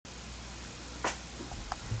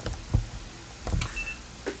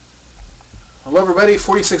Hello everybody,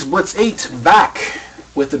 46 Blitz 8 back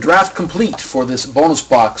with the draft complete for this bonus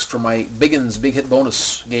box for my Biggins Big Hit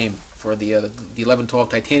bonus game for the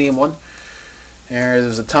 11-12 Titanium one. And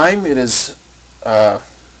there's a time, it is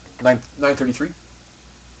 9:33.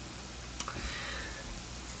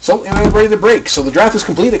 So anyway, ready to break. So the draft is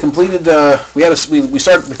complete. It completed.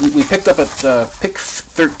 We picked up at pick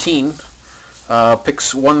 13.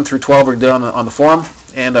 Picks 1 through 12 were done on the forum,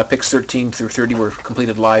 and picks 13 through 30 were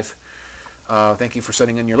completed live. Thank you for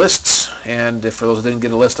sending in your lists, and for those who didn't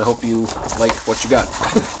get a list, I hope you like what you got.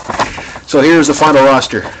 So here's the final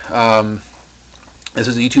roster. This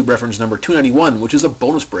is a YouTube reference number 291, which is a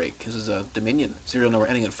bonus break. This is a Dominion serial number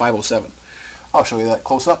ending in 507. I'll show you that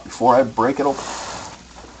close up before I break it open.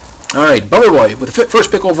 All right, Bummer Boy with the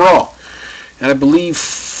first pick overall, and I believe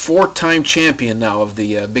four-time champion now of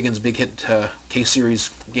the Biggins Big Hit K-Series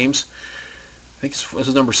games. I think this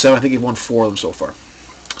is number 7. I think he won 4 of them so far.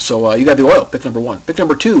 So you got the oil, pick number 1. Pick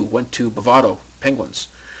number 2 went to Bovado, Penguins.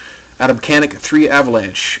 Adam Canick, 3,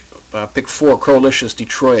 Avalanche. Pick 4, Crowlicious,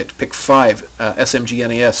 Detroit. Pick 5, SMG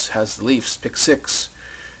NAS has the Leafs. Pick 6,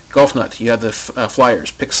 Golf Nut, you have the Flyers.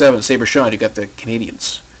 Pick 7, Saber Sean, you got the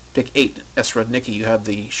Canadians. Pick 8, S. Rudnicki, you have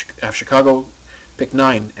the Chicago. Pick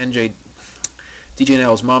 9, DJ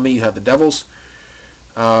Nell's Mommy, you have the Devils.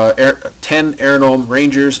 10, Aaron Olm,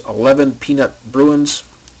 Rangers. 11, Peanut, Bruins.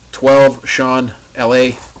 12, Sean,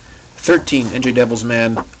 LA. 13, NJ Devils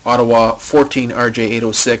Man, Ottawa. 14, RJ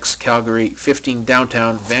 806, Calgary. 15,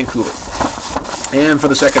 Downtown, Vancouver. And for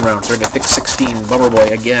the second round, so we're going to pick 16, Bummer Boy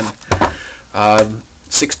again.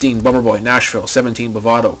 16, Bummer Boy, Nashville. 17,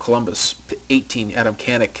 Bovado, Columbus. 18, Adam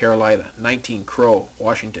Canick, Carolina. 19, Crow,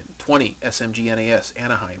 Washington. 20, SMG NAS,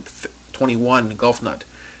 Anaheim. 21, Golf Nut,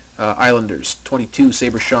 Islanders. 22,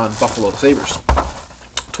 Saber Sean, Buffalo Sabres.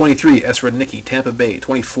 23, S. Rudnicki, Tampa Bay.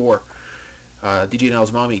 24, DJ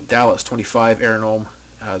Nell's Mommy, Dallas. 25, Aaron Olm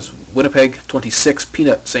has Winnipeg. 26,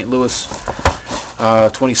 Peanut, St. Louis.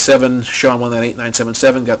 27, Sean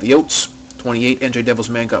 198977 got the Yotes. 28, NJ Devils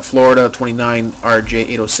Man got Florida. 29, RJ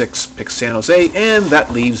 806 picks San Jose. And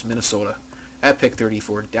that leaves Minnesota at pick 30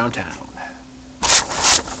 for Downtown.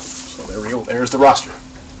 So there we go. There's the roster.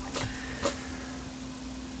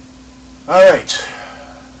 All right.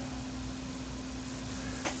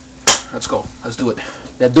 Let's go. Let's do it.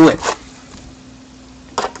 Let's do it.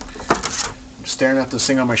 I'm staring at this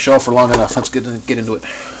thing on my shelf for long enough. Let's get into it.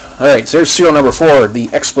 All right. So there's serial number 4, the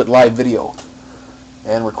XSplit live video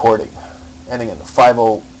and recording, ending in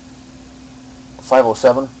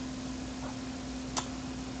 507.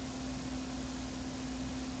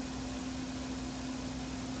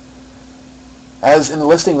 As in the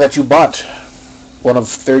listing that you bought, one of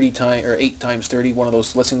 30 times or 8 times 30, one of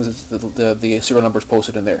those listings, the serial number is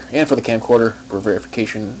posted in there. And for the camcorder, for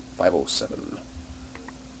verification, 507.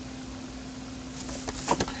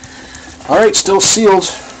 All right, still sealed.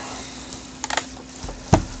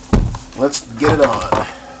 Let's get it on.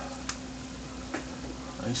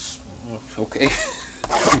 Nice. Okay.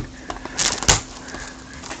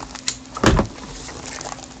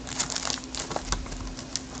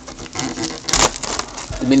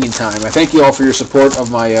 Dominion time. I thank you all for your support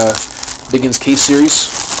of my Biggins Case series.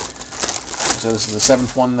 So this is the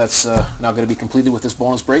 7th one that's now going to be completed with this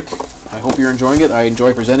bonus break. I hope you're enjoying it. I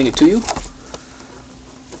enjoy presenting it to you.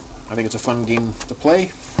 I think it's a fun game to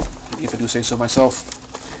play, if I do say so myself.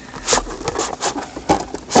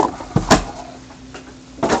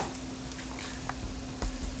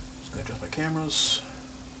 Just going to adjust my cameras.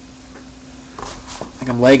 I think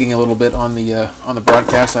I'm lagging a little bit on the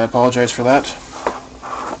broadcast. I apologize for that.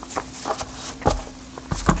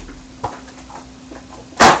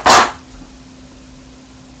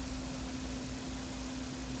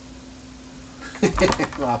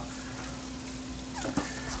 Wow.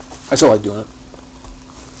 I still like doing it.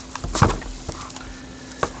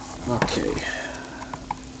 Okay.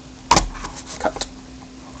 Cut.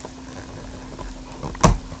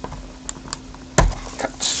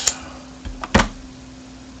 Cut.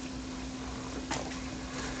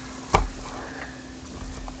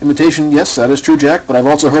 Imitation, yes, that is true, Jack, but I've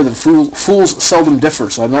also heard that fools seldom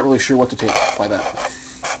differ, so I'm not really sure what to take by that.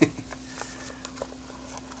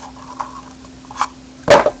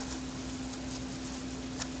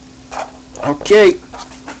 Okay.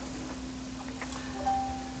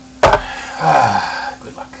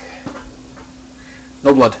 Good luck.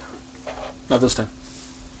 No blood. Not this time.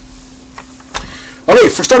 Okay,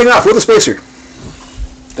 for starting off with a spacer.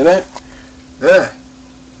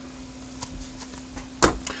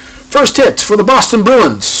 First hit for the Boston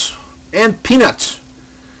Bruins and Peanut.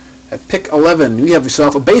 At pick 11, you have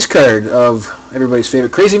yourself a base card of everybody's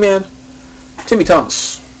favorite crazy man, Timmy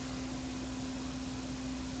Thomas.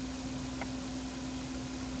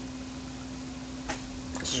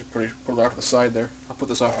 put it off to the side there. I'll put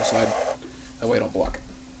this off to the side. That way I don't block it.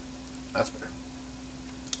 That's better.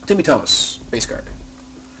 Timmy Thomas, base card.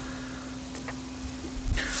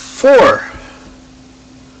 4.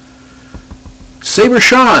 Saber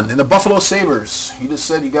Sean in the Buffalo Sabres. You just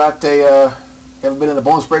said you got a haven't been in the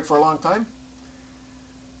bonus break for a long time.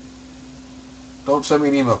 Don't send me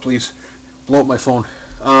an email, please. Blow up my phone.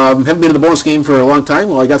 Haven't been in the bonus game for a long time.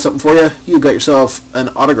 Well, I got something for you. You got yourself an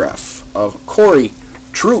autograph of Corey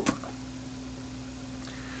Troop.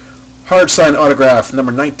 Hard signed autograph,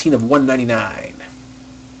 number 19 of 199.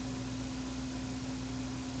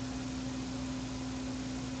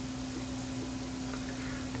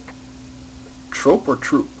 Trope or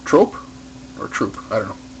Troop? Trope or Troop? I don't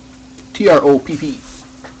know. T-R-O-P-P.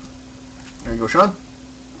 There you go, Sean.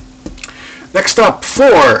 Next up,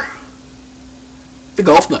 4. The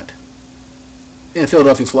Golf Nut. And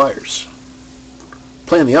Philadelphia Flyers.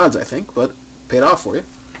 Playing the odds, I think, but paid off for you.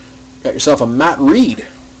 Got yourself a Matt Reed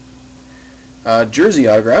jersey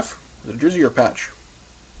autograph. Is it a jersey or a patch?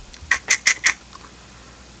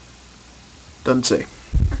 Doesn't say.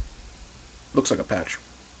 Looks like a patch.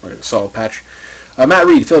 Or a solid patch. Matt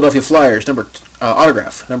Reed, Philadelphia Flyers,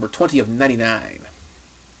 autograph, number 20 of 99.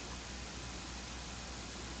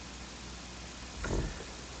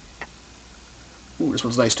 Ooh, this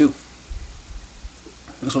one's nice too.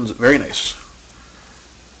 This one's very nice.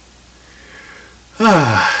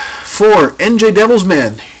 4, NJ Devils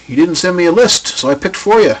Man. You didn't send me a list, so I picked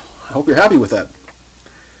for you. I hope you're happy with that.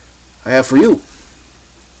 I have for you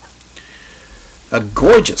a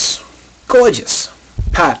gorgeous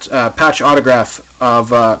patch autograph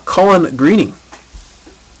of Colin Greening,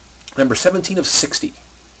 number 17 of 60.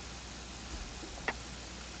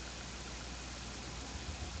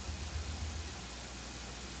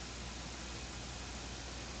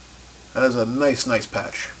 That is a nice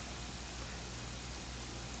patch.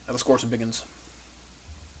 That'll score some big uns.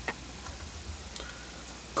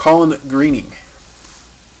 Colin Greening.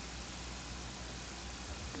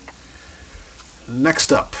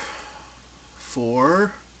 Next up,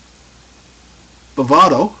 for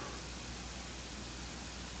Bavado,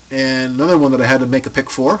 and another one that I had to make a pick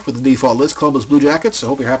for the default list, Columbus Blue Jackets. I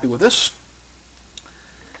hope you're happy with this.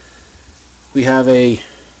 We have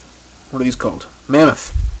what are these called?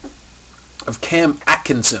 Mammoth of Cam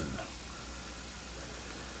Atkinson,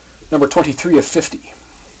 number 23 of 50.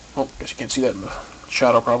 Oh, guess you can't see that in the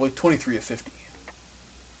shadow probably. 23 of 50.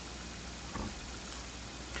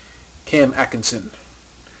 Cam Atkinson.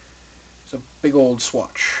 It's a big old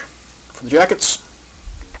swatch for the Jackets.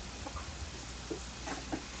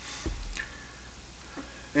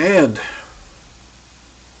 And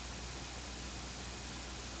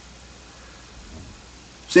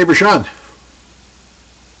Saber Sean.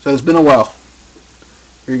 So it's been a while.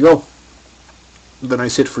 Here you go. The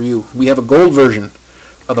nice hit for you. We have a gold version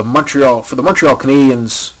of the Montreal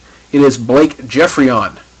Canadiens. It is Blake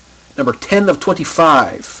Jeffrion, number 10 of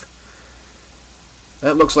 25.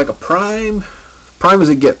 That looks like a prime as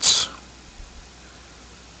it gets.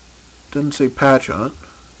 Doesn't say patch on it,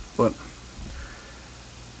 but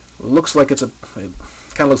it looks like it kind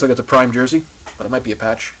of looks like it's a prime jersey, but it might be a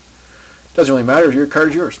patch. Doesn't really matter. Your card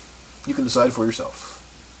is yours. You can decide for yourself.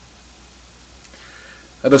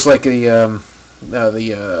 That looks like the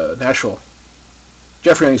Nashville.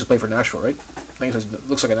 Jeffrey used to play for Nashville, right? I think it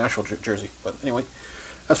looks like a Nashville jersey. But anyway,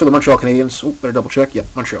 that's for the Montreal Canadiens. Oh, better double check. Yep,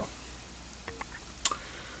 Montreal.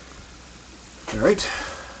 All right.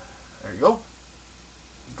 There you go.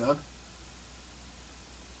 He's gone.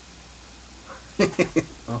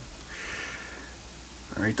 Oh.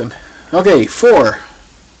 All right then. Okay, for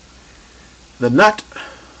the nut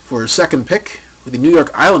for his second pick with the New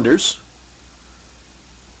York Islanders,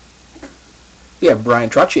 we have Brian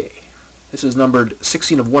Trottier. This is numbered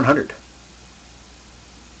 16 of 100.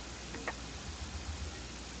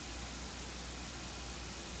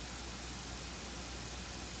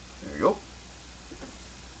 There you go.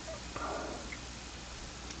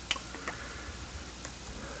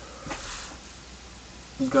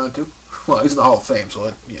 He's gone too. Well, he's in the Hall of Fame, so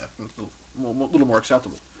that, yeah, a little more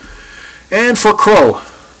acceptable. And for Crow,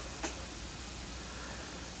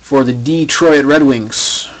 for the Detroit Red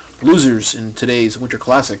Wings, losers in today's Winter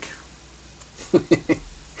Classic,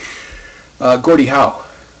 Gordie Howe,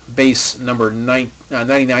 base number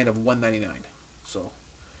 99 of 199. So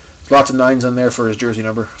lots of 9s on there for his jersey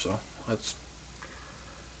number. So that's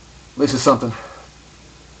at least it's something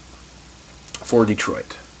for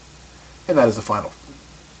Detroit. And that is the final.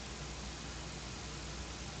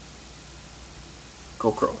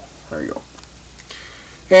 Go Crow. There you go.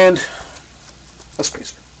 And a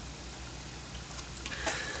spacer.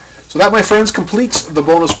 So that, my friends, completes the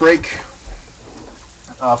bonus break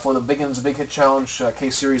for the Big Ins Big Hit Challenge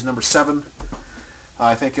case series number 7.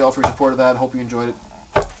 I thank you all for your support of that. Hope you enjoyed it.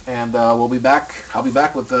 And we'll be back. I'll be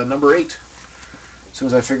back with number 8 as soon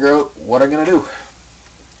as I figure out what I'm going to do.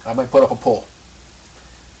 I might put up a poll.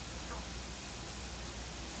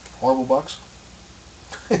 Horrible box.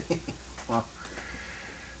 Well,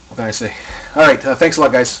 what can I say? All right. Thanks a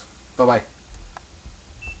lot, guys. Bye-bye.